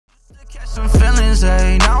millions,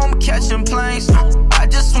 ayy. Now I'm catching planes. I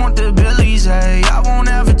just want the billies, ayy. I won't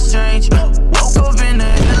ever change. Woke up in the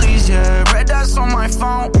hillies, yeah. Red dots on my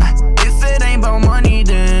phone. If it ain't about money,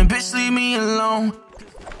 then bitch, leave me alone.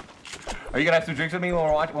 Are you gonna have some drinks with me when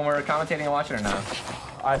we're commentating and watching or no?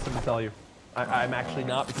 I have something to tell you. I'm actually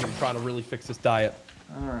not, because I'm trying to really fix this diet.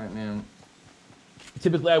 All right, man.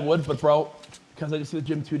 Typically I would, but bro, because I just hit the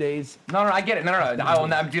gym 2 days. No, I get it. No. I will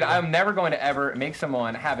not, dude. I'm never going to ever make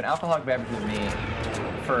someone have an alcoholic beverage with me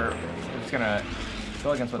for it's gonna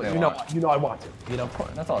go against what they want. You know I want to. You know.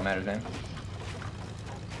 That's all that matters, man.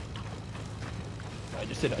 I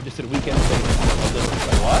just did a weekend thing.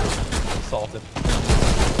 What? Assaulted.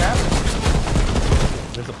 What's happening?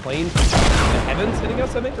 There's a plane from the heavens hitting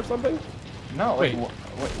us, I think, or something. No. Wait.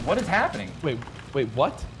 What is happening? Wait.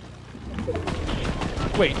 What?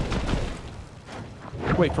 Wait,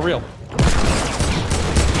 for real.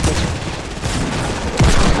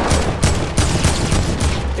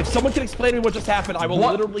 If someone can explain to me what just happened, I will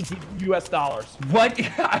literally give you US dollars. What?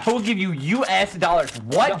 I will give you US dollars.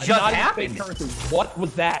 What just happened? What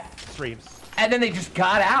was that, Streams? And then they just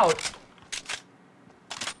got out.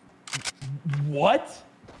 What?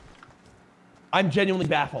 I'm genuinely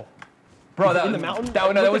baffled. Bro, that in the mountain.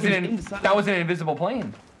 That was an invisible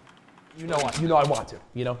plane. You know I want to.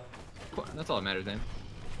 You know. That's all that matters, man.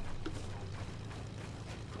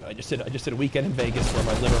 I just did a weekend in Vegas where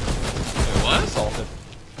my liver was assaulted.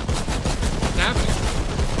 What's happening?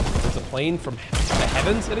 There's a plane from the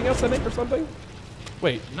heavens hitting us, I think, or something.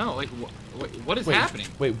 Wait. No, like what is happening?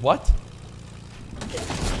 Wait, what?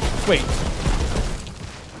 Wait,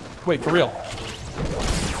 for real.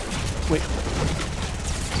 Wait.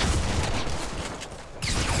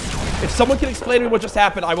 If someone can explain to me what just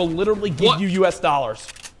happened, I will literally give you US dollars.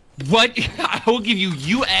 What? I will give you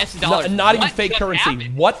US dollars. No, not even fake currency.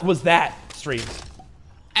 Happened? What was that, Streams?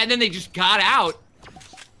 And then they just got out.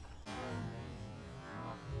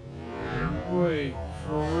 Wait,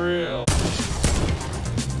 for real.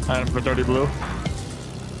 Item for 30 blue.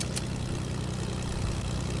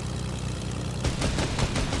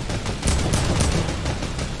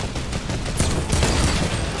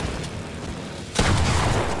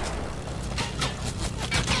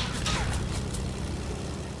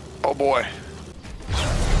 Oh boy.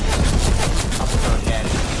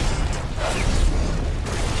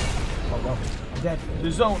 Oh no. I'm dead.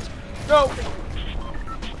 The zone. Go.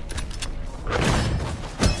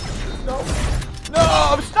 No. No,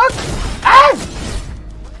 I'm stuck. Ah!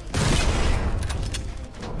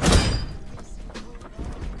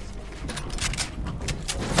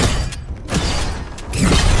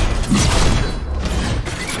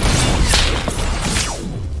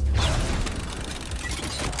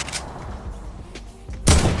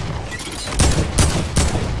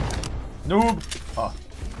 Noob. Oh.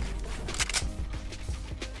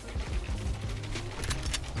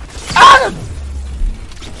 Ah!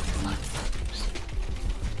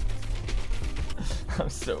 I'm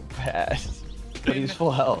so bad. But he's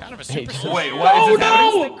full health. Kind of a Hey, super Wait, what is this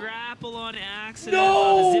happening? Grapple on accident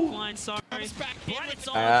on the zip line, sorry. It's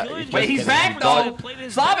all good. Wait, he's back though.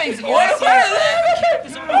 Zombies. Oh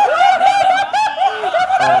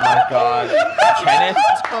my god. Kenneth?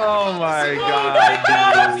 Oh my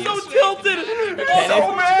god, dude. So tilted!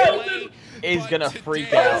 Kenneth is gonna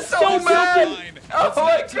freak out. So tilted! Oh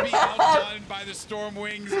my to be outdone by the storm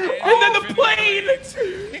wings And then the plane!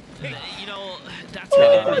 You know,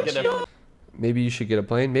 that's Maybe you should get a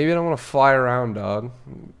plane. Maybe I don't want to fly around, dog.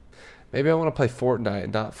 Maybe I want to play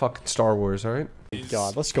Fortnite, not fucking Star Wars, alright?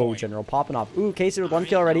 God, let's go, General. Popping off. Ooh, Casey with 1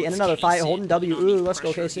 kill already. And another fight. Holding W. Ooh, let's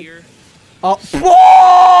go, Casey. Oh.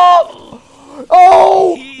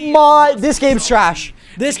 Oh my. This game's trash.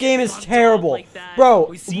 This game is terrible.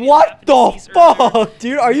 Bro, what the fuck?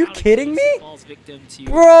 Dude, are you kidding me?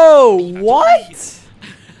 Bro, what?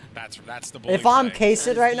 That's the if I'm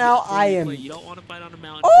Casey right now, I am.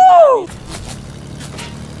 Oh! Oh!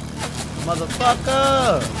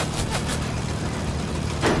 Motherfucker!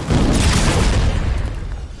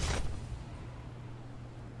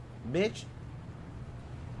 Bitch.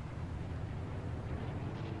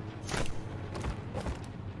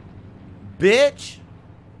 Bitch.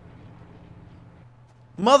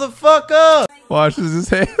 Motherfucker! Washes his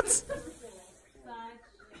hands.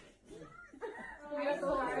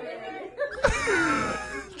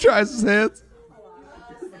 Tries his hands.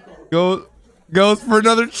 Goes for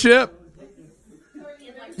another chip.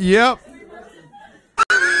 Yep.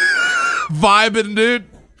 Vibing, dude.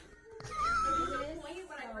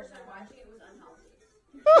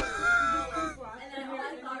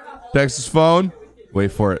 Text his phone.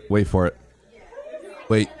 Wait for it. Wait for it.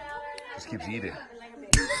 Wait. Just keeps eating.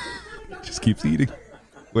 Just just keeps eating.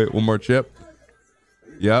 Wait, one more chip.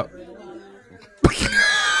 Yep.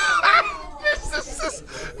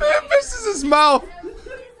 Misses his mouth.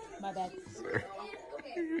 My bad.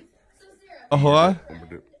 Oh, hold on.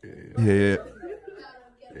 Yeah.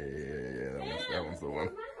 That one's the one.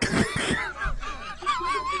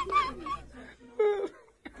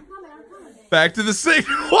 Back to the sink.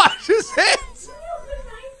 Wash his hands.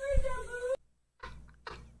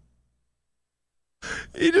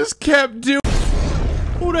 He just kept doing.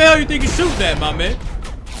 Who the hell you think you shooting at, my man?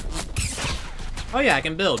 Oh yeah, I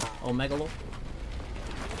can build. Oh, Megalo.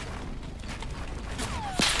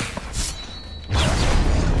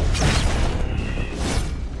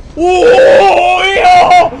 Whoa,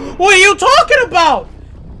 yo! What are you talking about?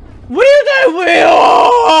 What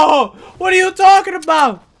are you talking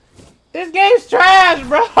about? This game's trash,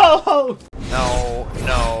 bro. No.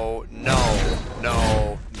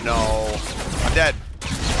 I'm dead.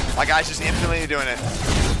 My guy's just infinitely doing it.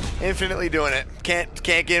 Infinitely doing it. Can't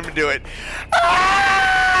get him to do it.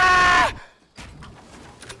 Ah!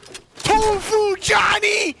 Tofu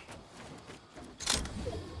Johnny!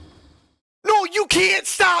 No, you can't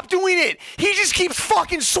stop doing it. He just keeps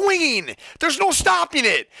fucking swinging. There's no stopping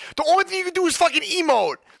it. The only thing you can do is fucking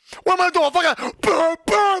emote. What am I doing? Fucking burp,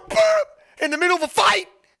 burp, burp in the middle of a fight?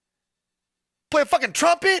 Play a fucking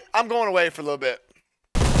trumpet? I'm going away for a little bit.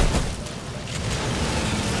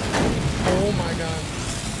 Oh my god.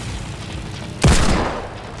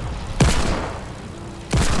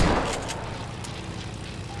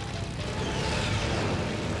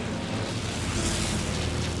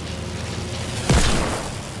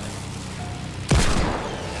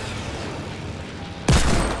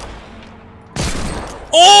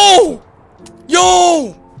 Oh!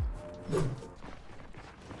 Yo!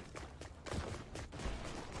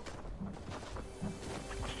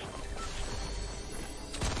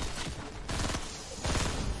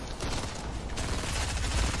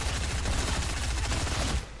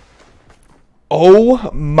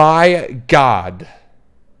 Oh my god.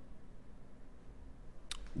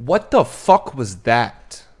 What the fuck was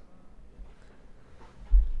that?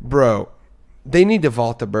 Bro, they need to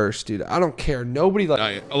vault the burst, dude. I don't care. Nobody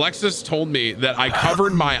like Alexis told me that I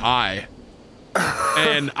covered my eye.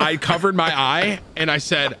 And I covered my eye and I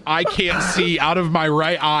said, I can't see out of my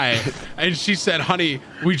right eye. And she said, honey,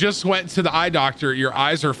 we just went to the eye doctor. Your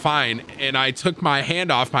eyes are fine. And I took my hand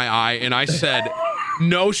off my eye and I said,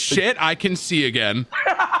 no shit, I can see again.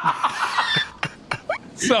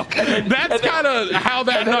 So that's kind of how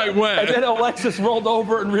that night went. And then Alexis rolled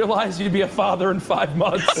over and realized you'd be a father in 5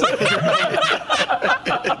 months.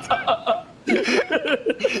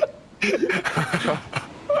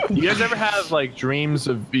 You guys ever have like dreams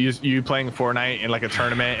of you playing Fortnite in like a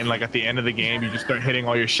tournament and like at the end of the game you just start hitting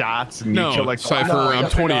all your shots and you kill like Cypher, I'm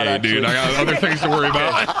 28, dude. I got other things to worry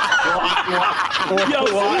about.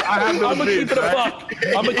 Yo, I have those days, keep it a buck.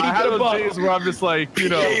 I'm gonna keep I have it a those buck. days where I'm just like, you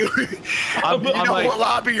know, I'm You know like, what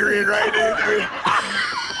lobby you're in, right, dude?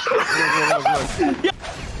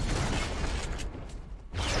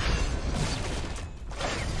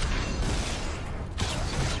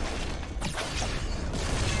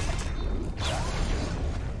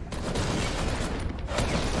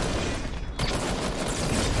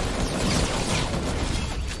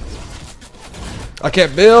 I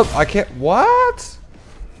can't build. I can't. What?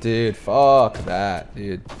 Dude, fuck that,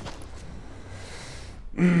 dude.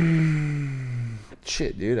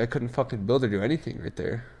 Shit, dude. I couldn't fucking build or do anything right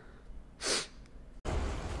there.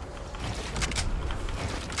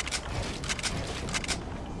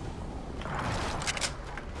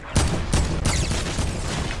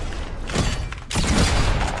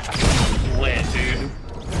 Lit, dude.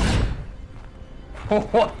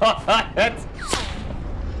 What?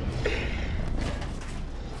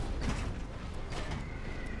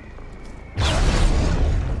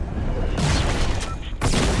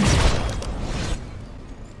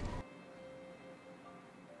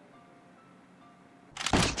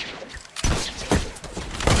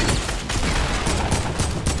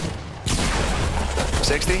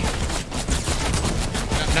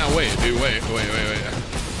 Now wait, dude, wait.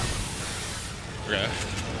 Okay.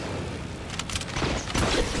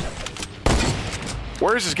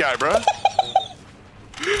 Where is this guy, bro?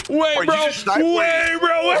 Wait, Or bro. you just sniped? Wait,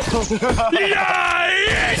 bro. Wait.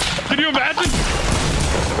 Yeah. Can you imagine?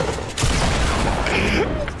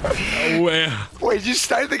 Oh, wait. Wait, you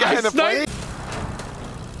sniped the guy in the plane?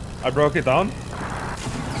 I broke it down.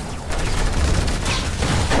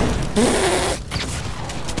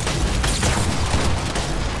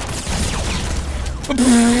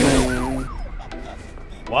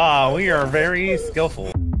 Wow, we are very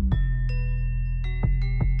skillful.